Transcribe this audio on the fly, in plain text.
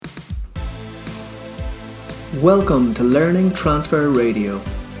Welcome to Learning Transfer Radio,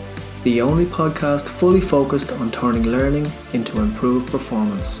 the only podcast fully focused on turning learning into improved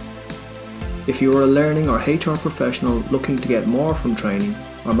performance. If you are a learning or HR professional looking to get more from training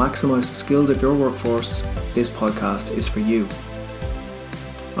or maximise the skills of your workforce, this podcast is for you.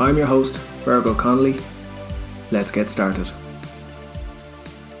 I'm your host, Fergal Connolly. Let's get started.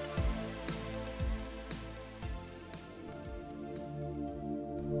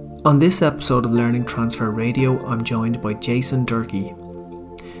 On this episode of Learning Transfer Radio, I'm joined by Jason Durkee.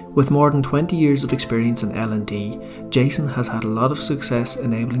 With more than 20 years of experience in L&D, Jason has had a lot of success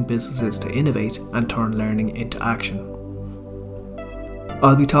enabling businesses to innovate and turn learning into action.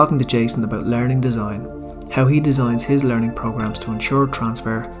 I'll be talking to Jason about learning design, how he designs his learning programs to ensure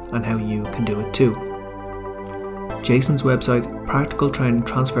transfer, and how you can do it too. Jason's website,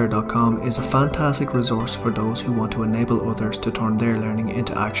 practicaltrainingtransfer.com, is a fantastic resource for those who want to enable others to turn their learning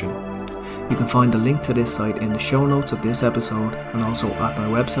into action. You can find a link to this site in the show notes of this episode and also at my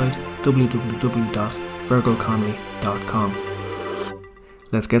website, www.fergalconnolly.com.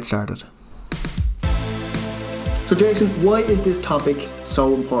 Let's get started. So Jason, why is this topic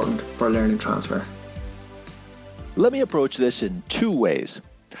so important for learning transfer? Let me approach this in two ways.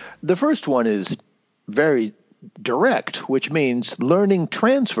 The first one is very direct, which means learning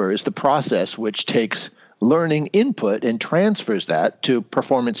transfer is the process which takes learning input and transfers that to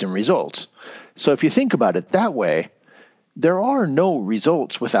performance and results. So if you think about it that way, there are no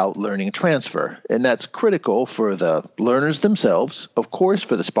results without learning transfer, and that's critical for the learners themselves, of course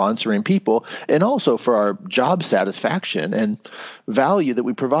for the sponsoring people, and also for our job satisfaction and value that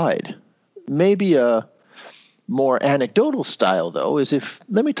we provide. Maybe a more anecdotal style, though, is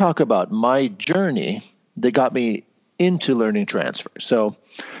let me talk about my journey that got me into learning transfer. So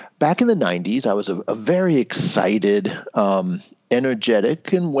back in the 90s, I was a very excited,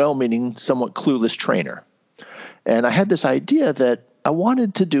 energetic, and well-meaning, somewhat clueless trainer. And I had this idea that I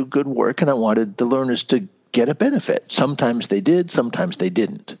wanted to do good work and I wanted the learners to get a benefit. Sometimes they did, sometimes they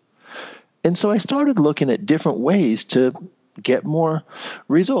didn't. And so I started looking at different ways to get more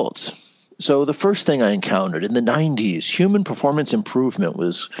results. So the first thing I encountered in the 90s, human performance improvement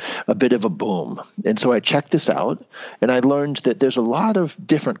was a bit of a boom. And so I checked this out, and I learned that there's a lot of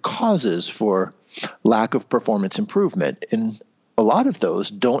different causes for lack of performance improvement. And a lot of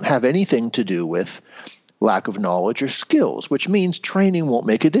those don't have anything to do with lack of knowledge or skills, which means training won't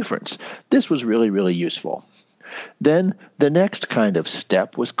make a difference. This was really, really useful. Then the next kind of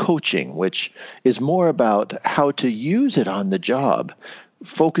step was coaching, which is more about how to use it on the job,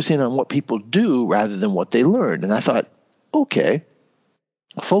 focusing on what people do rather than what they learn. And I thought, okay,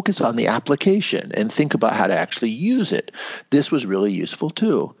 focus on the application and think about how to actually use it. This was really useful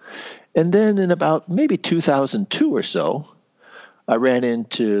too. And then in about maybe 2002 or so, I ran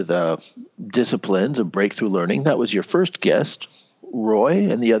into the disciplines of breakthrough learning. That was your first guest, Roy,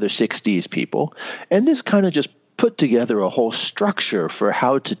 and the other 6Ds people. And this kind of just put together a whole structure for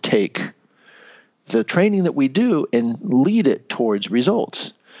how to take the training that we do and lead it towards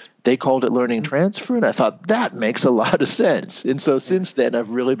results. They called it learning transfer, and I thought that makes a lot of sense. And so since then,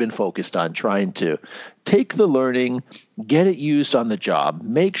 I've really been focused on trying to take the learning, get it used on the job,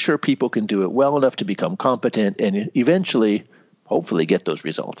 make sure people can do it well enough to become competent, and eventually, hopefully, get those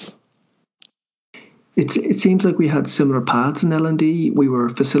results. It seems like we had similar paths in L&D. We were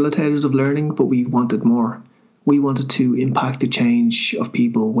facilitators of learning, but we wanted more. We wanted to impact the change of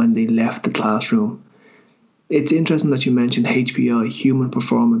people when they left the classroom. It's interesting that you mentioned HPI, human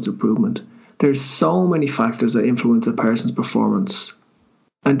performance improvement. There's so many factors that influence a person's performance.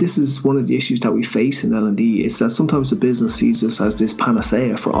 And this is one of the issues that we face in L&D, is that sometimes the business sees us as this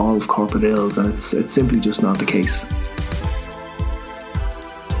panacea for all of corporate ills, and it's simply just not the case.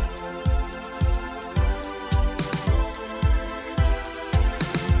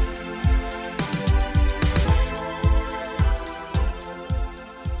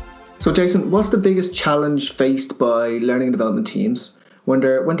 So Jason, what's the biggest challenge faced by learning and development teams when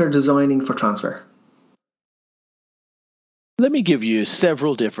they're designing for transfer? Let me give you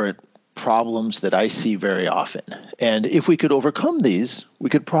several different problems that I see very often. And if we could overcome these,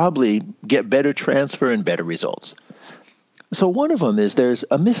 we could probably get better transfer and better results. So one of them is there's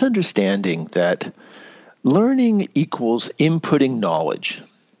a misunderstanding that learning equals inputting knowledge.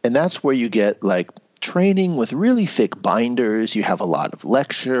 And that's where you get training with really thick binders. You have a lot of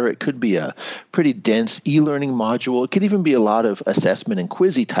lecture. It could be a pretty dense e-learning module. It could even be a lot of assessment and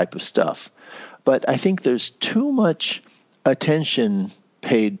quizzy type of stuff. But I think there's too much attention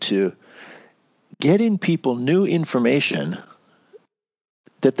paid to getting people new information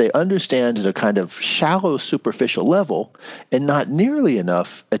that they understand at a kind of shallow, superficial level, and not nearly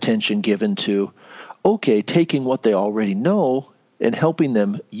enough attention given to okay, taking what they already know and helping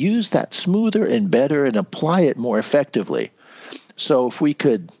them use that smoother and better and apply it more effectively. So if we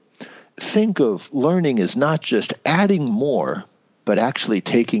could think of learning as not just adding more, but actually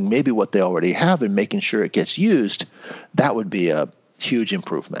taking maybe what they already have and making sure it gets used, that would be a huge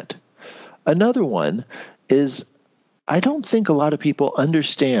improvement. Another one is, I don't think a lot of people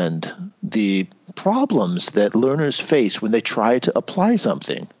understand the problems that learners face when they try to apply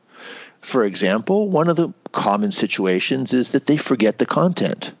something. For example, one of the common situations is that they forget the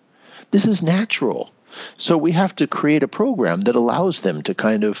content. This is natural. So we have to create a program that allows them to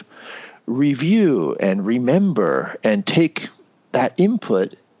kind of review and remember and take that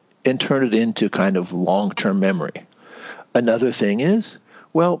input and turn it into kind of long-term memory. Another thing is,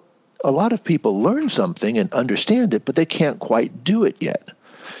 well, a lot of people learn something and understand it, but they can't quite do it yet.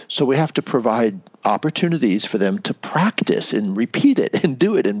 So we have to provide opportunities for them to practice and repeat it and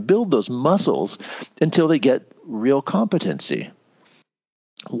do it and build those muscles until they get real competency.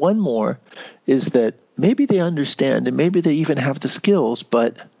 One more is that maybe they understand and maybe they even have the skills,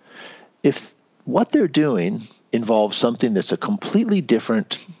 but if what they're doing involves something that's a completely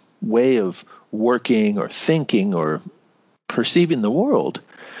different way of working or thinking or perceiving the world,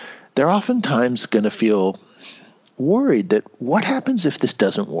 they're oftentimes going to feel worried that what happens if this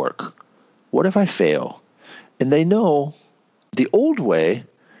doesn't work? What if I fail? And they know the old way,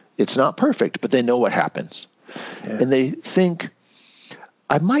 it's not perfect, but they know what happens. Yeah. And they think,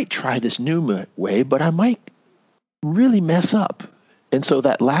 I might try this new way, but I might really mess up. And so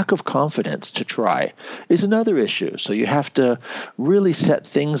that lack of confidence to try is another issue. So you have to really set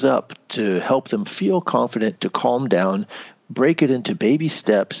things up to help them feel confident, to calm down, break it into baby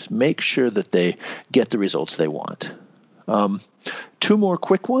steps, make sure that they get the results they want. Two more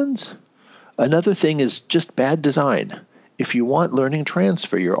quick ones. Another thing is just bad design. If you want learning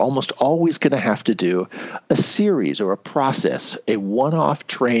transfer, you're almost always going to have to do a series or a process. A one-off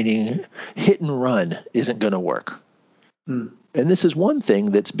training, hit and run isn't going to work. And this is one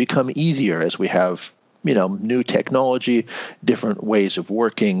thing that's become easier as we have, new technology, different ways of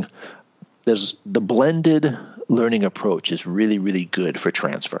working. There's the blended learning approach is really, really good for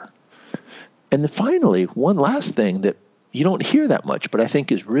transfer. And then finally, one last thing that you don't hear that much, but I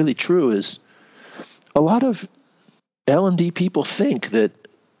think is really true is a lot of L&D people think that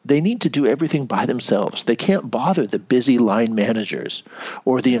they need to do everything by themselves. They can't bother the busy line managers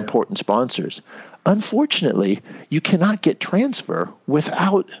or the important sponsors. Unfortunately, you cannot get transfer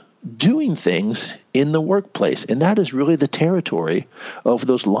without doing things in the workplace. And that is really the territory of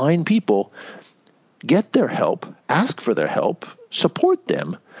those line people. Get their help, ask for their help, support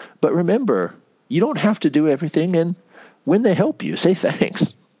them. But remember, you don't have to do everything. And when they help you, say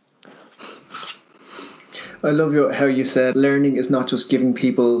thanks. I love how you said learning is not just giving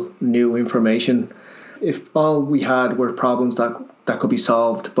people new information. If all we had were problems that could be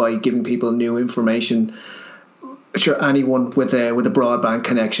solved by giving people new information, sure, anyone with a broadband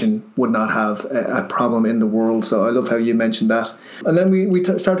connection would not have a problem in the world. So I love how you mentioned that. And then we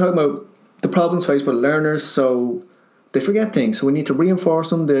start talking about the problems faced by learners. So they forget things. So we need to reinforce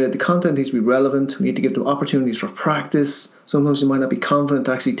them. The content needs to be relevant. We need to give them opportunities for practice. Sometimes you might not be confident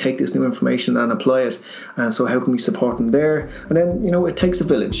to actually take this new information and apply it. And so how can we support them there? And then, it takes a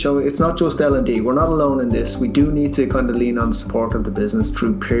village. So it's not just L&D. We're not alone in this. We do need to kind of lean on the support of the business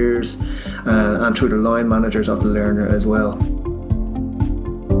through peers and through the line managers of the learner as well.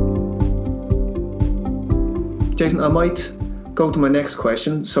 Jason, I might go to my next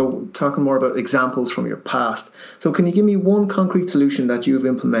question. So talking more about examples from your past. So can you give me one concrete solution that you've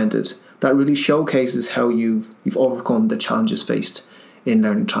implemented that really showcases how you've overcome the challenges faced in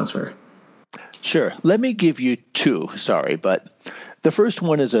learning transfer? Sure. Let me give you two, but the first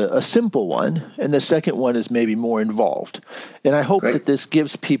one is a simple one, and the second one is maybe more involved. And I hope that this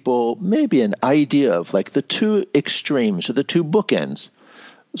gives people maybe an idea of like the two extremes or the two bookends,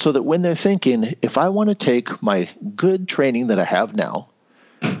 so that when they're thinking, if I want to take my good training that I have now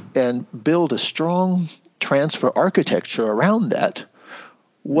and build a strong transfer architecture around that,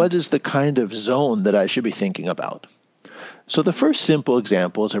 what is the kind of zone that I should be thinking about? So the first simple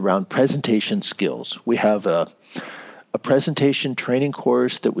example is around presentation skills. We have a presentation training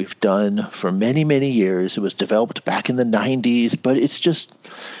course that we've done for many, many years. It was developed back in the 90s, but it's just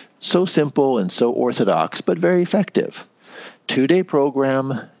so simple and so orthodox, but very effective. 2-day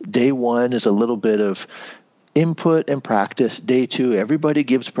program. Day 1 is a little bit of input and practice. Day 2, everybody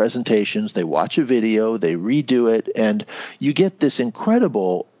gives presentations. They watch a video, they redo it, and you get this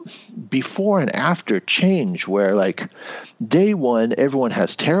incredible before and after change where, like, day one, everyone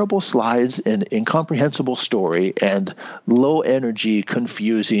has terrible slides and incomprehensible story and low energy,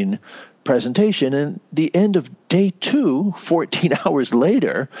 confusing presentation. And the end of day two, 14 hours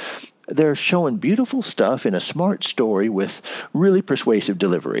later, they're showing beautiful stuff in a smart story with really persuasive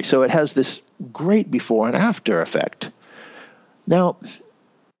delivery. So it has this great before and after effect. Now,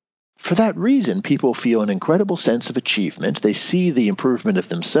 for that reason, people feel an incredible sense of achievement. They see the improvement of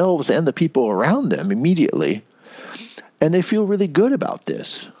themselves and the people around them immediately, and they feel really good about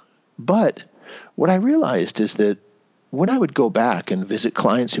this. But what I realized is that when I would go back and visit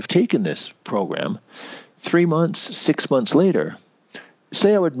clients who've taken this program, 3 months, 6 months later,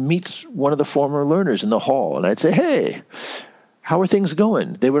 say I would meet one of the former learners in the hall, and I'd say, "Hey, how are things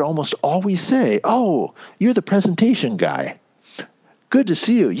going?" They would almost always say, "Oh, you're the presentation guy. Good to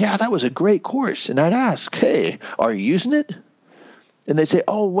see you. Yeah, that was a great course." And I'd ask, "Hey, are you using it?" And they'd say,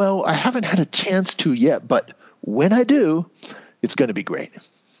 "Oh, well, I haven't had a chance to yet, but when I do, it's going to be great."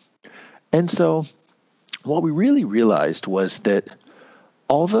 And so what we really realized was that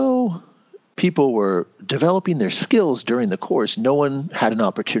although people were developing their skills during the course, no one had an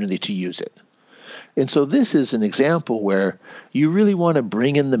opportunity to use it. And so this is an example where you really want to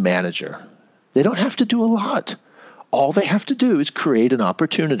bring in the manager. They don't have to do a lot. All they have to do is create an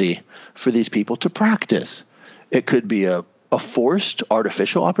opportunity for these people to practice. It could be a forced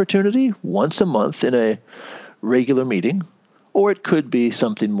artificial opportunity once a month in a regular meeting, or it could be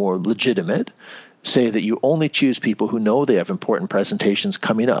something more legitimate. Say that you only choose people who know they have important presentations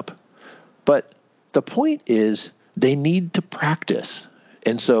coming up. But the point is they need to practice.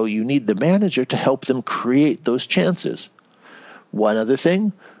 And so you need the manager to help them create those chances. One other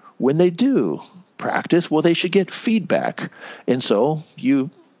thing, when they do practice, well, they should get feedback. And so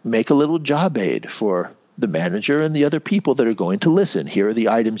you make a little job aid for the manager and the other people that are going to listen. Here are the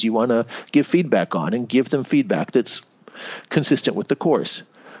items you want to give feedback on, and give them feedback that's consistent with the course.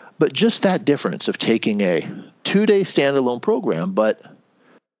 But just that difference of taking a 2-day standalone program, but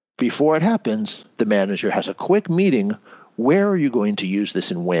before it happens, the manager has a quick meeting. Where are you going to use this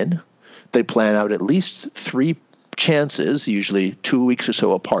and when? They plan out at least 3 chances, usually 2 weeks or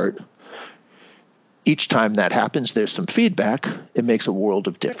so apart. Each time that happens, there's some feedback. It makes a world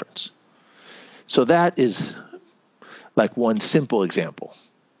of difference. So that is like one simple example.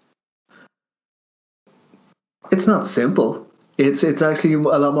 It's not simple. It's actually a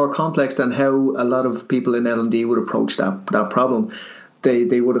lot more complex than how a lot of people in L&D would approach that problem.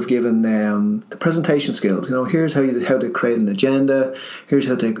 They would have given the presentation skills. Here's how to create an agenda. Here's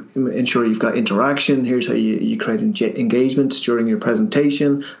how to ensure you've got interaction. Here's how you create engagement during your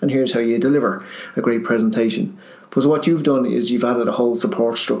presentation. And here's how you deliver a great presentation. But what you've done is you've added a whole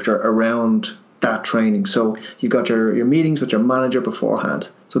support structure around that training. So you've got your meetings with your manager beforehand.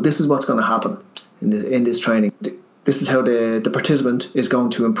 So this is what's going to happen in this training. This is how the participant is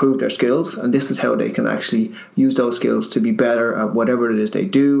going to improve their skills, and this is how they can actually use those skills to be better at whatever it is they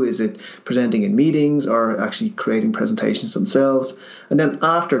do. Is it presenting in meetings or actually creating presentations themselves? And then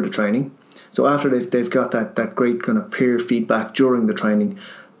after the training, so after they've got that great kind of peer feedback during the training,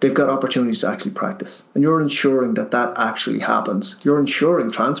 they've got opportunities to actually practice. And you're ensuring that actually happens. You're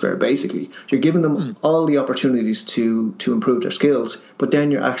ensuring transfer, basically. You're giving them all the opportunities to improve their skills, but then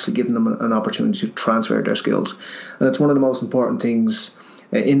you're actually giving them an opportunity to transfer their skills. And it's one of the most important things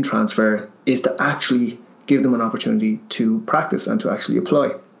in transfer is to actually give them an opportunity to practice and to actually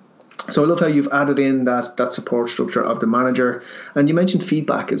apply. So I love how you've added in that support structure of the manager. And you mentioned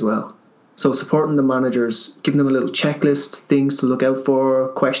feedback as well. So supporting the managers, giving them a little checklist, things to look out for,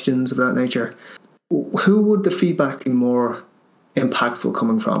 questions of that nature. Who would the feedback be more impactful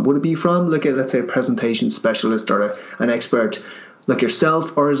coming from? Would it be from, let's say, a presentation specialist or an expert like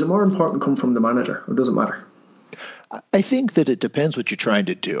yourself, or is it more important come from the manager, or does it matter? I think that it depends what you're trying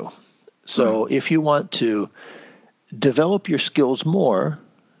to do. So if you want to develop your skills more,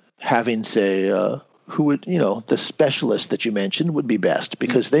 having, say, the specialist that you mentioned would be best,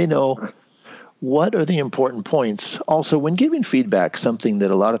 because they know what are the important points. Also, when giving feedback, something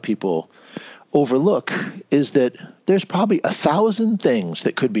that a lot of people overlook is that there's probably 1,000 things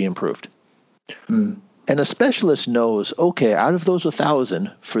that could be improved. And a specialist knows, okay, out of those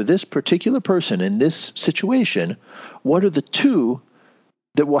 1,000, for this particular person in this situation, what are the 2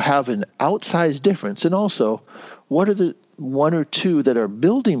 that will have an outsized difference? And also, what are the 1 or 2 that are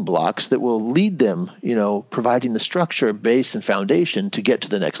building blocks that will lead them, providing the structure, base, and foundation to get to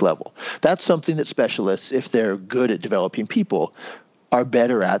the next level? That's something that specialists, if they're good at developing people, are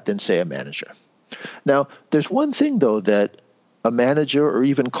better at than, say, a manager. Now, there's one thing, though, that a manager or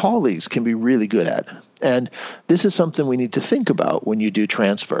even colleagues can be really good at. And this is something we need to think about when you do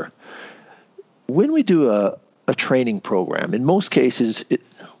transfer. When we do a training program, in most cases,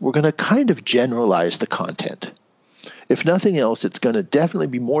 we're going to kind of generalize the content. If nothing else, it's going to definitely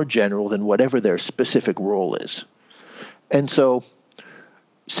be more general than whatever their specific role is. And so,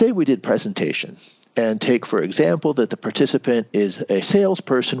 say we did presentation, and take, for example, that the participant is a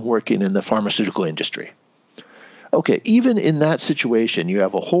salesperson working in the pharmaceutical industry. Okay, even in that situation, you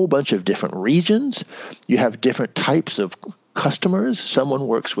have a whole bunch of different regions. You have different types of customers. Someone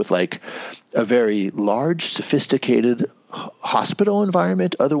works with like a very large, sophisticated hospital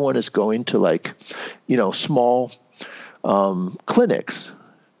environment. Other one is going to like, small clinics.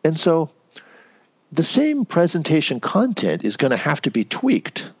 And so the same presentation content is going to have to be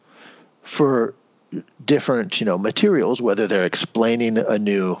tweaked for different, materials, whether they're explaining a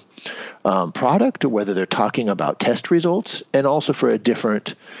new product or whether they're talking about test results, and also for a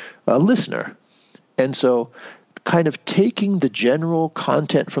different listener. And so kind of taking the general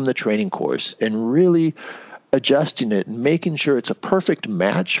content from the training course and really adjusting it and making sure it's a perfect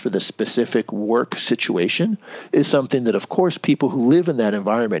match for the specific work situation is something that, of course, people who live in that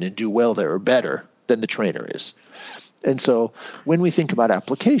environment and do well there are better than the trainer is. And so when we think about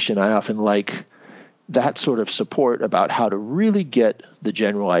application, I often like that sort of support about how to really get the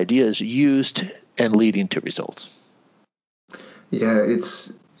general ideas used and leading to results. Yeah,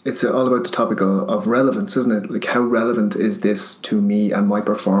 it's all about the topic of relevance, isn't it? Like, how relevant is this to me and my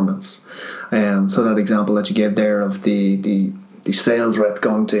performance? So that example that you gave there of the sales rep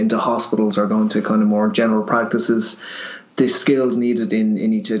going into hospitals or going to kind of more general practices, the skills needed in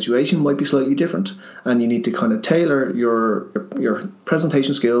each situation might be slightly different, and you need to kind of tailor your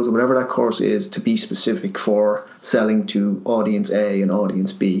presentation skills or whatever that course is to be specific for selling to audience A and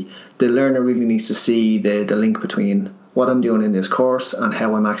audience B. The learner really needs to see the link between what I'm doing in this course and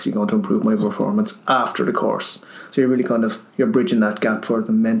how I'm actually going to improve my performance after the course. So you're bridging that gap for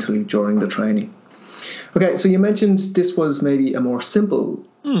them mentally during the training. Okay, so you mentioned this was maybe a more simple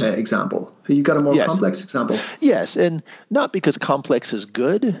example. You got a more complex example? Yes, and not because complex is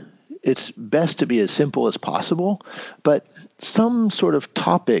good. It's best to be as simple as possible. But some sort of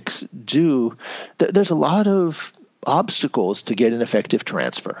topics there's a lot of obstacles to get an effective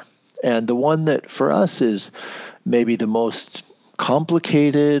transfer. And the one that for us is maybe the most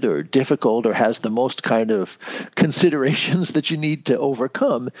complicated or difficult or has the most kind of considerations that you need to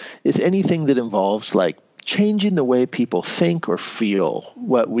overcome is anything that involves like changing the way people think or feel,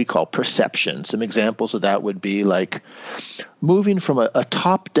 what we call perception. Some examples of that would be like moving from a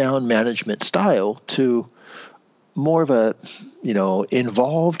top-down management style to more of a,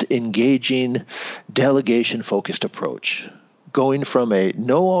 involved, engaging, delegation-focused approach. Going from a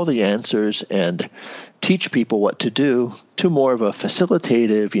know all the answers and teach people what to do to more of a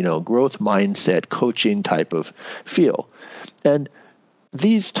facilitative, growth mindset, coaching type of feel. And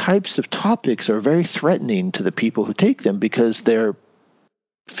these types of topics are very threatening to the people who take them because they're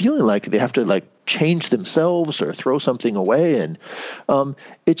feeling like they have to change themselves or throw something away. And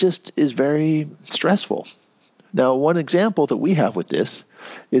it just is very stressful. Now, one example that we have with this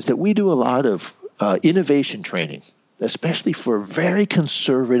is that we do a lot of innovation training, especially for very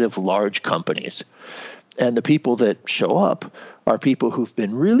conservative large companies. And the people that show up are people who've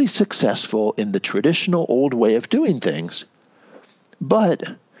been really successful in the traditional old way of doing things,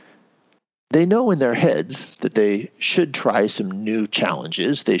 but they know in their heads that they should try some new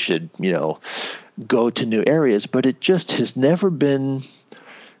challenges. They should, go to new areas, but it just has never been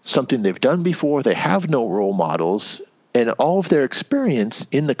something they've done before. They have no role models. And all of their experience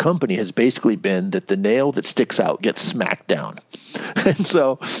in the company has basically been that the nail that sticks out gets smacked down. And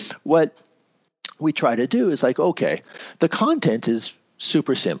so what we try to do is okay, the content is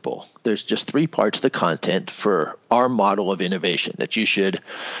super simple. There's just 3 parts of the content for our model of innovation that you should,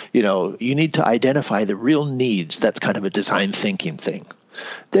 you need to identify the real needs. That's kind of a design thinking thing.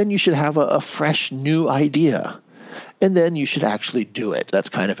 Then you should have a fresh new idea. And then you should actually do it. That's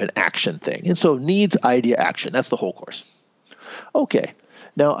kind of an action thing. And so needs, idea, action. That's the whole course. Okay.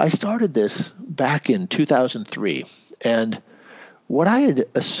 Now, I started this back in 2003. And what I had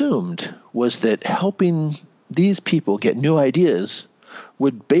assumed was that helping these people get new ideas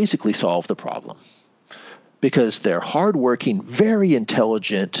would basically solve the problem. Because they're hardworking, very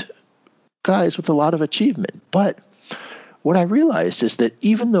intelligent guys with a lot of achievement. But what I realized is that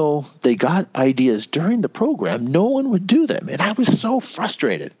even though they got ideas during the program, no one would do them. And I was so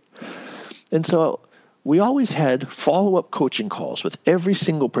frustrated. And so we always had follow-up coaching calls with every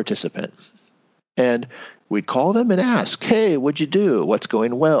single participant. And we'd call them and ask, hey, what'd you do? What's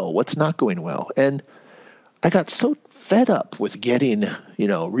going well? What's not going well? And I got so fed up with getting,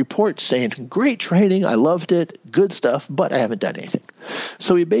 reports saying, great training, I loved it, good stuff, but I haven't done anything.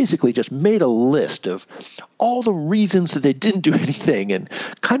 So we basically just made a list of all the reasons that they didn't do anything, and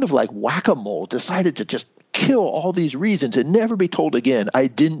kind of like whack-a-mole decided to just kill all these reasons and never be told again, I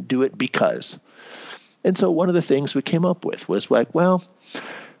didn't do it because. And so one of the things we came up with was like, well,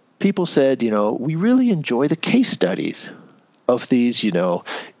 people said, we really enjoy the case studies of these,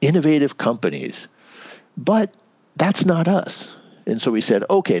 innovative companies, but that's not us. And so we said,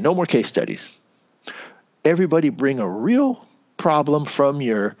 okay, no more case studies. Everybody bring a real problem from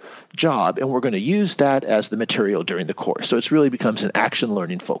your job, and we're going to use that as the material during the course. So it really becomes an action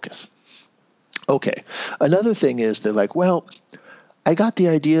learning focus. Okay, another thing is they're like, well, I got the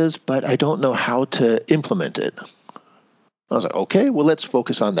ideas, but I don't know how to implement it. I was like, okay, well, let's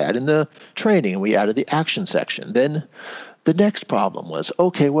focus on that in the training. We added the action section. Then the next problem was,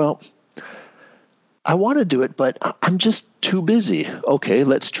 okay, well, I want to do it, but I'm just too busy. Okay,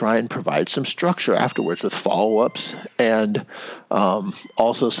 let's try and provide some structure afterwards with follow-ups and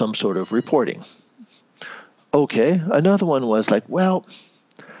also some sort of reporting. Okay, another one was like, well,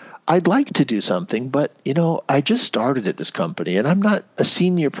 I'd like to do something, but, I just started at this company and I'm not a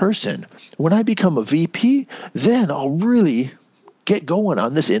senior person. When I become a VP, then I'll really get going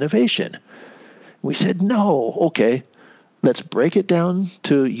on this innovation. We said, no, okay, let's break it down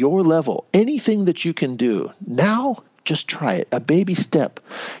to your level. Anything that you can do now, just try it. A baby step.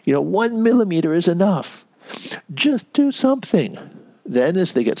 1 millimeter is enough. Just do something. Then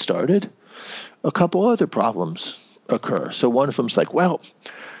as they get started, a couple other problems occur. So one of them's like, well,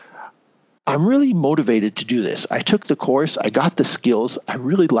 I'm really motivated to do this. I took the course, I got the skills, I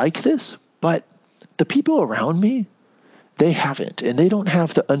really like this, but the people around me, they haven't, and they don't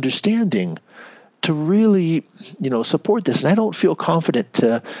have the understanding to really, support this. And I don't feel confident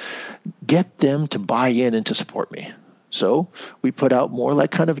to get them to buy in and to support me. So we put out more like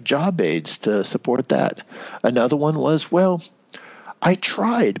kind of job aids to support that. Another one was, well, I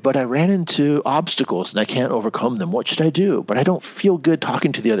tried, but I ran into obstacles and I can't overcome them. What should I do? But I don't feel good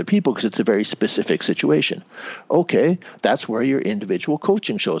talking to the other people because it's a very specific situation. Okay, that's where your individual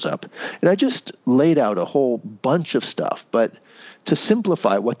coaching shows up. And I just laid out a whole bunch of stuff. But to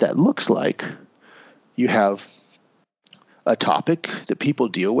simplify what that looks like, you have a topic that people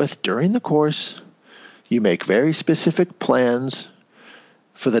deal with during the course. You make very specific plans.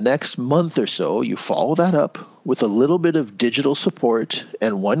 For the next month or so, you follow that up with a little bit of digital support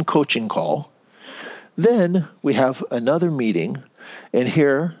and one coaching call. Then we have another meeting, and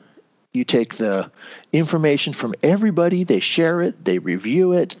here you take the information from everybody, they share it, they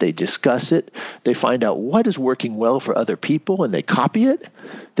review it, they discuss it, they find out what is working well for other people, and they copy it.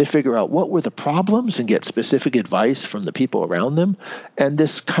 They figure out what were the problems and get specific advice from the people around them. And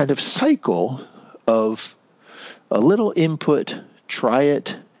this kind of cycle of a little input, try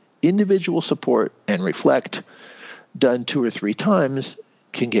it, individual support, and reflect, done 2 or 3 times,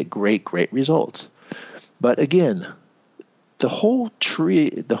 can get great results. But again, the whole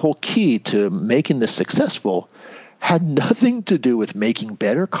key to making this successful had nothing to do with making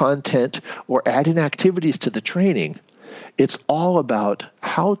better content or adding activities to the training. It's all about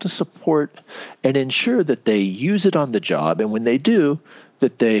how to support and ensure that they use it on the job, and when they do,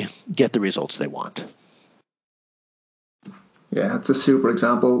 that they get the results they want. Yeah, it's a super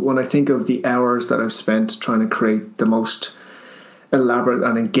example. When I think of the hours that I've spent trying to create the most elaborate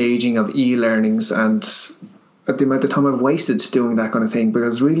and engaging of e-learnings, and the amount of time I've wasted doing that kind of thing,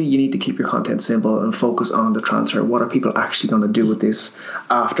 because really you need to keep your content simple and focus on the transfer. What are people actually going to do with this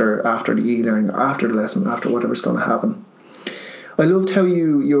after the e-learning, after the lesson, after whatever's going to happen? I loved how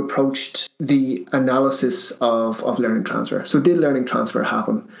you approached the analysis of learning transfer. So did learning transfer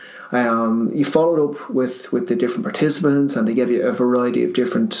happen? You followed up with the different participants, and they gave you a variety of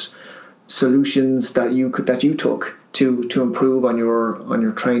different solutions that you took to improve on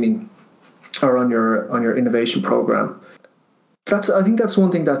your training or on your innovation program. I think that's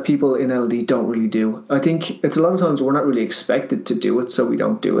one thing that people in LD don't really do. I think it's a lot of times we're not really expected to do it, so we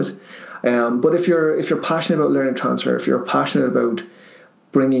don't do it. But if you're passionate about learning transfer, if you're passionate about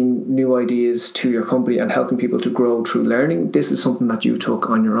bringing new ideas to your company and helping people to grow through learning, this is something that you took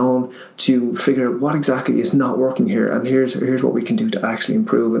on your own to figure out what exactly is not working here, and here's what we can do to actually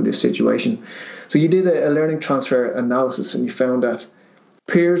improve in this situation. So you did a learning transfer analysis, and you found that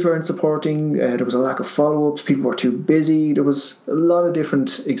peers weren't supporting, there was a lack of follow-ups, people were too busy. There was a lot of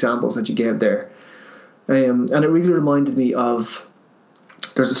different examples that you gave there. And it really reminded me of,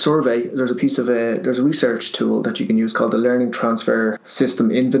 there's a survey, there's a research tool that you can use called the Learning Transfer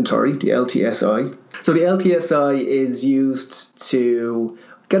System Inventory, the LTSI. So the LTSI is used to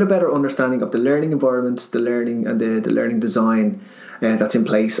get a better understanding of the learning environment, the learning and the learning design that's in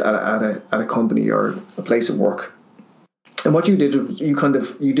place at a company or a place of work. And what you did was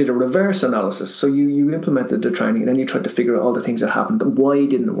you did a reverse analysis. So you implemented the training and then you tried to figure out all the things that happened and why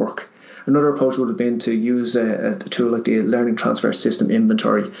didn't it work. Another approach would have been to use a tool like the Learning Transfer System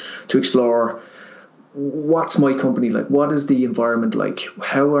Inventory to explore what's my company like, what is the environment like,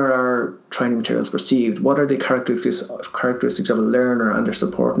 how are our training materials perceived, what are the characteristics of a learner and their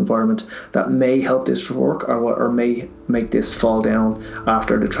support environment that may help this work or may make this fall down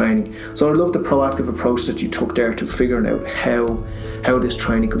after the training. So I love the proactive approach that you took there to figuring out how this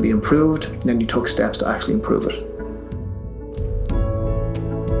training could be improved, and then you took steps to actually improve it.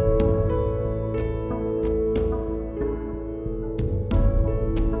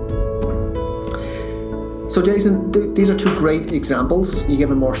 So Jason, these are two great examples. You give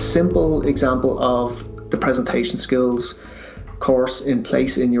a more simple example of the presentation skills course in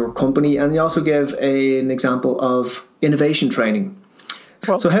place in your company, and you also gave an example of innovation training.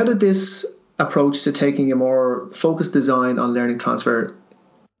 Well, so how did this approach to taking a more focused design on learning transfer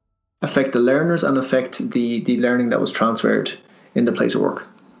affect the learners and affect the learning that was transferred in the place of work?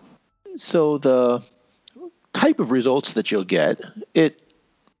 So the type of results that you'll get,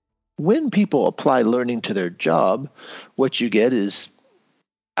 when people apply learning to their job, what you get is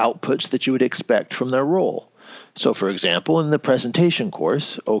outputs that you would expect from their role. So, for example, in the presentation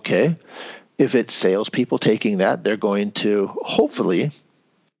course, okay, if it's salespeople taking that, they're going to hopefully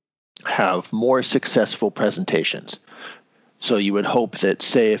have more successful presentations. So you would hope that,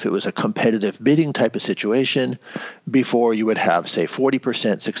 say, if it was a competitive bidding type of situation, before you would have, say,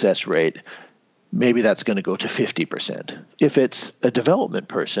 40% success rate, maybe that's going to go to 50%. If it's a development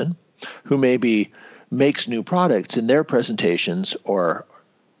person who maybe makes new products in their presentations or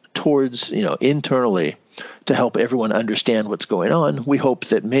towards, internally to help everyone understand what's going on, we hope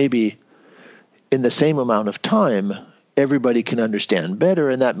that maybe in the same amount of time, everybody can understand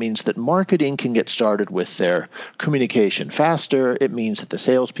better, and that means that marketing can get started with their communication faster. It means that the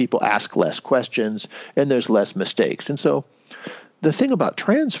salespeople ask less questions and there's less mistakes. And so the thing about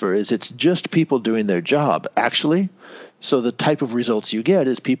transfer is it's just people doing their job, actually. So the type of results you get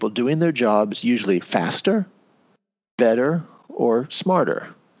is people doing their jobs usually faster, better, or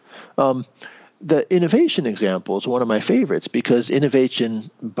smarter. The innovation example is one of my favorites because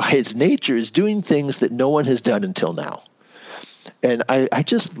innovation, by its nature, is doing things that no one has done until now. And I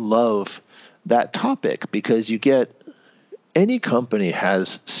just love that topic because you get any company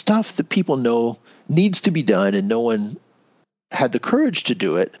has stuff that people know needs to be done and no one had the courage to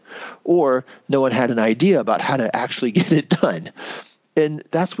do it, or no one had an idea about how to actually get it done. And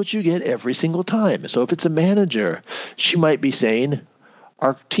that's what you get every single time. So if it's a manager, she might be saying,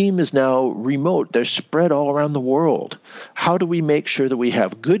 our team is now remote. They're spread all around the world. How do we make sure that we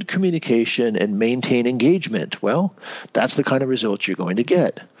have good communication and maintain engagement? Well, that's the kind of results you're going to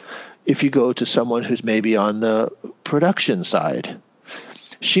get. If you go to someone who's maybe on the production side,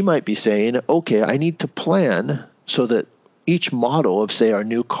 she might be saying, okay, I need to plan so that each model of, say, our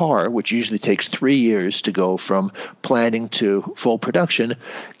new car, which usually takes 3 years to go from planning to full production,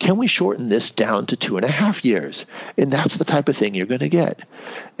 can we shorten this down to 2.5 years? And that's the type of thing you're going to get.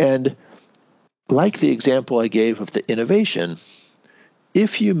 And like the example I gave of the innovation,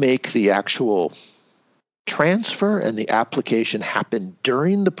 if you make the actual transfer and the application happen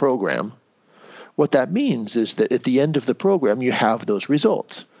during the program, what that means is that at the end of the program, you have those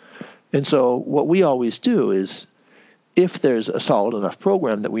results. And so what we always do is, if there's a solid enough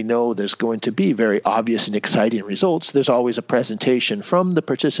program that we know there's going to be very obvious and exciting results, there's always a presentation from the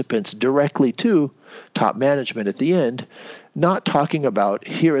participants directly to top management at the end, not talking about,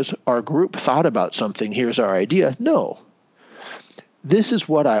 here is our group thought about something, here's our idea. No. This is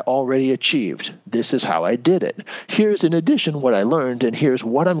what I already achieved. This is how I did it. Here's, in addition, what I learned, and here's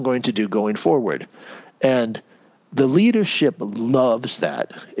what I'm going to do going forward. And the leadership loves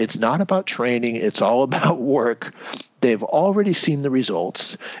that. It's not about training. It's all about work. They've already seen the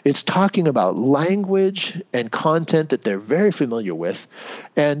results. It's talking about language and content that they're very familiar with.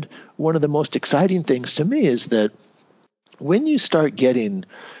 And one of the most exciting things to me is that when you start getting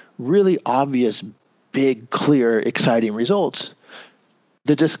really obvious, big, clear, exciting results,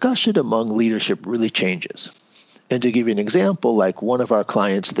 the discussion among leadership really changes. And to give you an example, like one of our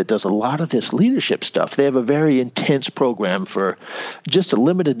clients that does a lot of this leadership stuff, they have a very intense program for just a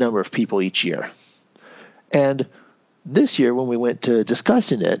limited number of people each year. And this year, when we went to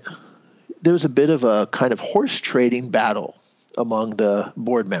discussing it, there was a bit of a kind of horse trading battle among the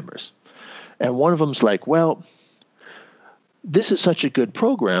board members. And one of them's like, well, this is such a good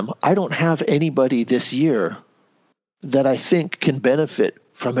program. I don't have anybody this year that I think can benefit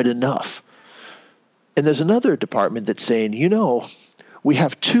from it enough. And there's another department that's saying, we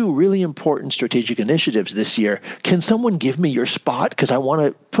have 2 really important strategic initiatives this year. Can someone give me your spot? Because I want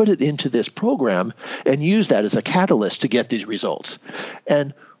to put it into this program and use that as a catalyst to get these results.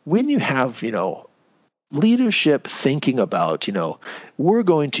 And when you have, leadership thinking about, we're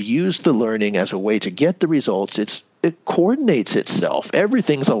going to use the learning as a way to get the results, it coordinates itself.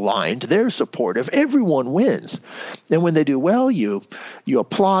 Everything's aligned. They're supportive. Everyone wins. And when they do well, you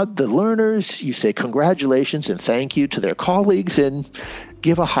applaud the learners. You say congratulations and thank you to their colleagues and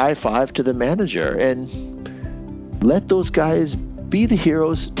give a high five to the manager. And let those guys be the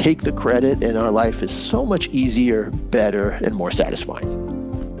heroes, take the credit, and our life is so much easier, better, and more satisfying.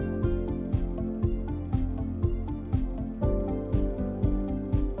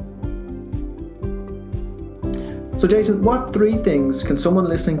 So Jason, what 3 things can someone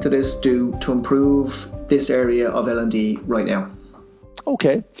listening to this do to improve this area of L&D right now?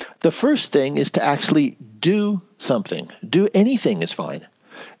 Okay. The first thing is to actually do something. Do anything is fine.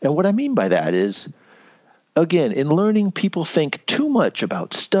 And what I mean by that is, again, in learning, people think too much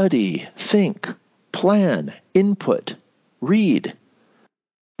about study, think, plan, input, read.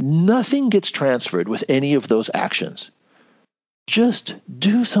 Nothing gets transferred with any of those actions. Just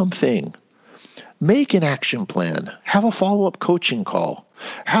do something. Make an action plan. Have a follow-up coaching call.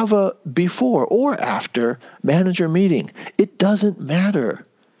 Have a before or after manager meeting. It doesn't matter.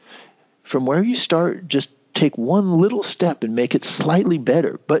 From where you start, just take one little step and make it slightly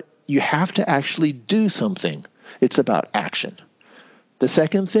better. But you have to actually do something. It's about action. The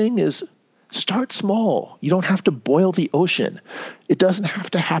second thing is start small. You don't have to boil the ocean. It doesn't have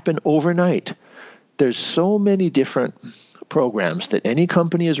to happen overnight. There's so many different programs that any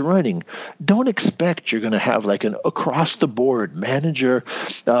company is running. Don't expect you're going to have like an across-the-board manager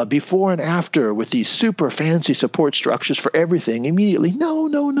before and after with these super fancy support structures for everything immediately.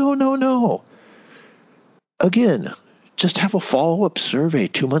 No. Again, just have a follow-up survey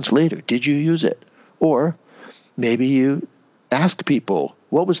 2 months later. Did you use it? Or maybe you ask people,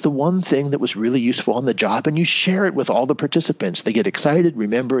 what was the one thing that was really useful on the job, and you share it with all the participants. They get excited,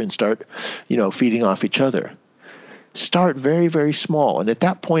 remember, and start, feeding off each other. Start very, very small. And at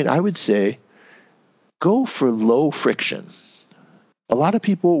that point, I would say, go for low friction. A lot of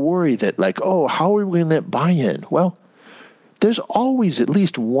people worry that how are we going to get buy-in? Well, there's always at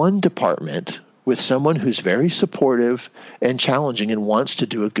least one department with someone who's very supportive and challenging and wants to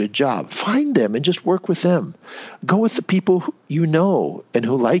do a good job. Find them and just work with them. Go with the people who you know and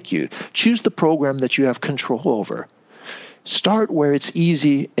who like you. Choose the program that you have control over. Start where it's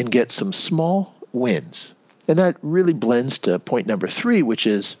easy and get some small wins. And that really blends to point number 3, which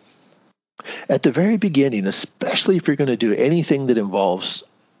is at the very beginning, especially if you're going to do anything that involves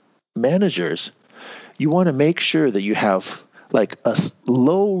managers, you want to make sure that you have like a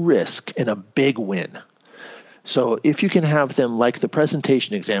low risk and a big win. So if you can have them like the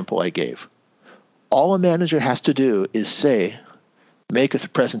presentation example I gave, all a manager has to do is say, make a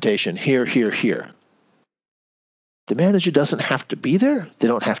presentation here, here, here. The manager doesn't have to be there. They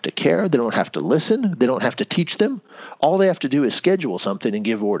don't have to care. They don't have to listen. They don't have to teach them. All they have to do is schedule something and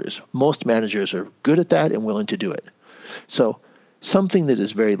give orders. Most managers are good at that and willing to do it. So something that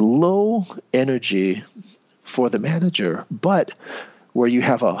is very low energy for the manager, but where you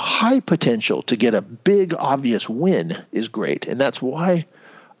have a high potential to get a big, obvious win is great. And that's why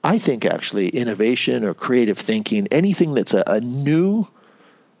I think actually innovation or creative thinking, anything that's a new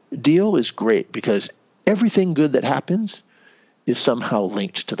deal is great, because everything good that happens is somehow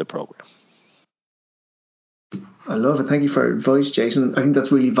linked to the program. I love it. Thank you for your advice, Jason. I think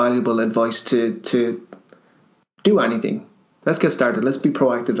that's really valuable advice to do anything. Let's get started. Let's be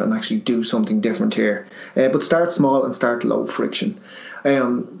proactive and actually do something different here. But start small and start low friction.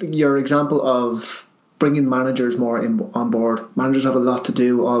 Your example of bringing managers more on board. Managers have a lot to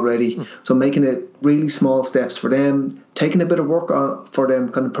do already. So making it really small steps for them, taking a bit of work on for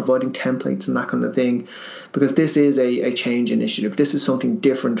them, kind of providing templates and that kind of thing. Because this is a change initiative. This is something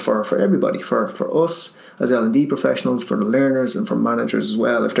different for everybody, for us as L&D professionals, for the learners, and for managers as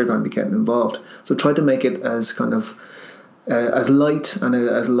well, if they're going to be getting involved. So try to make it as kind of as light and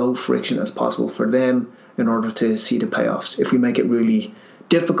as low friction as possible for them in order to see the payoffs. If we make it really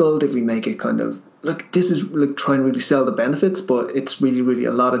difficult, if we make it kind of this is trying to really sell the benefits, but it's really, really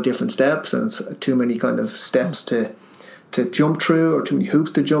a lot of different steps, and it's too many kind of steps to jump through, or too many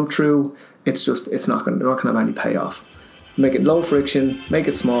hoops to jump through. It's not going to have any payoff. Make it low friction, make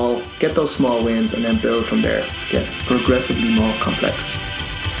it small, get those small wins, and then build from there. Get progressively more complex.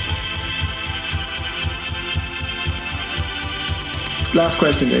 Last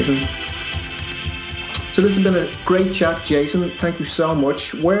question, Jason. So this has been a great chat, Jason. Thank you so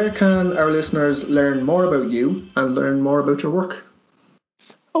much. Where can our listeners learn more about you and learn more about your work?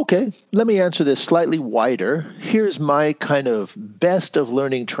 Okay, let me answer this slightly wider. Here's my kind of best of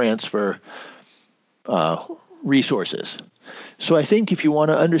learning transfer resources. So I think if you want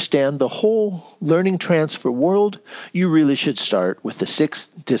to understand the whole learning transfer world, you really should start with the 6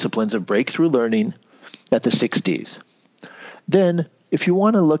 disciplines of breakthrough learning at the 6 Ds. Then, if you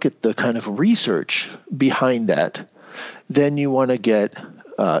want to look at the kind of research behind that, then you want to get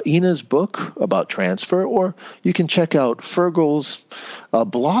Ina's book about transfer, or you can check out Fergal's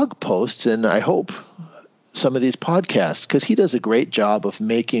blog posts, and I hope some of these podcasts, because he does a great job of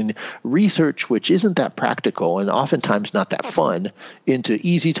making research which isn't that practical and oftentimes not that fun into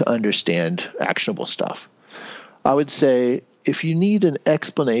easy to understand, actionable stuff. I would say if you need an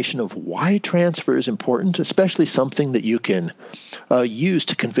explanation of why transfer is important, especially something that you can use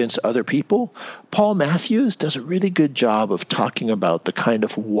to convince other people, Paul Matthews does a really good job of talking about the kind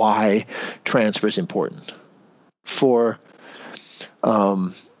of why transfer is important. For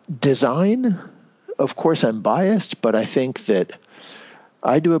design, of course, I'm biased, but I think that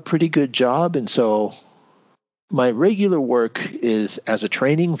I do a pretty good job. And so my regular work is as a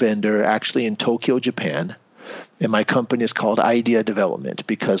training vendor, actually in Tokyo, Japan. And my company is called Idea Development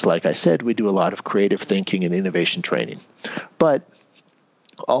because, like I said, we do a lot of creative thinking and innovation training. But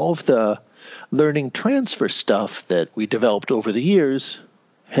all of the learning transfer stuff that we developed over the years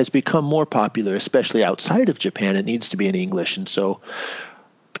has become more popular, especially outside of Japan. It needs to be in English. And so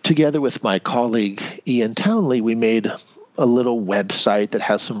together with my colleague Ian Townley, we made a little website that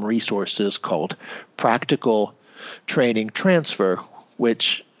has some resources called Practical Training Transfer,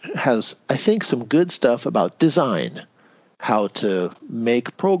 which has, I think, some good stuff about design, how to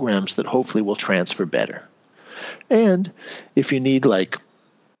make programs that hopefully will transfer better. And if you need like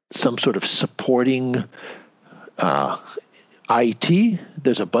some sort of supporting IT,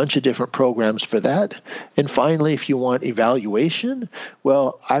 there's a bunch of different programs for that. And finally, if you want evaluation,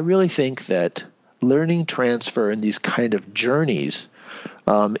 well, I really think that learning transfer and these kind of journeys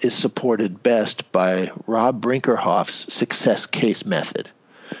is supported best by Rob Brinkerhoff's success case method.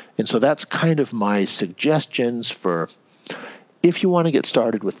 And so that's kind of my suggestions for if you want to get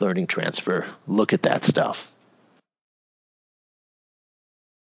started with learning transfer, look at that stuff.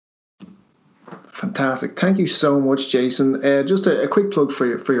 Fantastic. Thank you so much, Jason. Just a quick plug for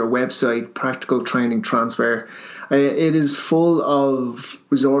your website, Practical Training Transfer. It is full of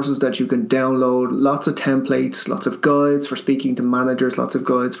resources that you can download, lots of templates, lots of guides for speaking to managers, lots of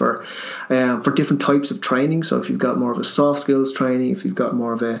guides for different types of training. So if you've got more of a soft skills training, if you've got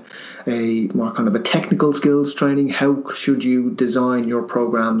more of a more kind of a technical skills training, how should you design your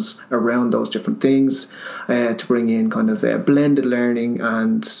programs around those different things to bring in kind of blended learning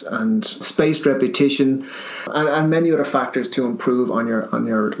and spaced repetition and many other factors to improve on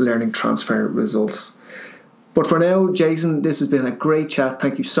your learning transfer results. But for now, Jason, this has been a great chat.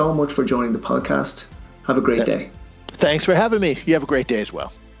 Thank you so much for joining the podcast. Have a great day. Thanks for having me. You have a great day as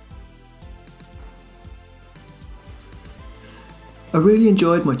well. I really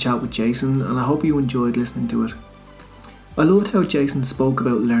enjoyed my chat with Jason, and I hope you enjoyed listening to it. I loved how Jason spoke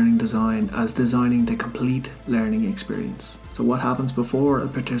about learning design as designing the complete learning experience. So what happens before a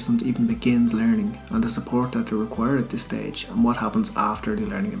participant even begins learning, and the support that they require at this stage, and what happens after the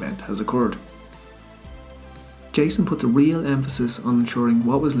learning event has occurred. Jason puts a real emphasis on ensuring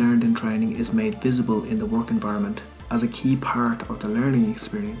what was learned in training is made visible in the work environment as a key part of the learning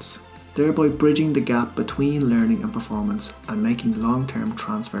experience, thereby bridging the gap between learning and performance and making long-term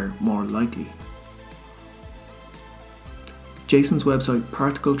transfer more likely. Jason's website,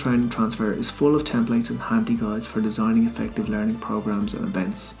 Practical Training Transfer, is full of templates and handy guides for designing effective learning programs and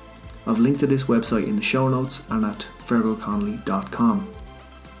events. I've linked to this website in the show notes and at fergalconnolly.com.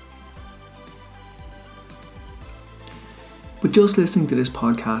 But just listening to this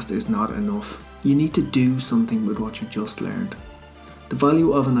podcast is not enough. You need to do something with what you just learned. The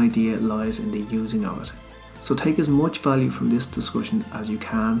value of an idea lies in the using of it. So take as much value from this discussion as you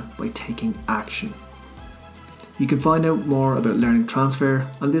can by taking action. You can find out more about learning transfer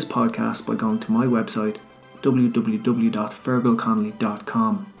and this podcast by going to my website,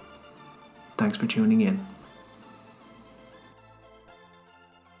 www.fergalconnolly.com. Thanks for tuning in.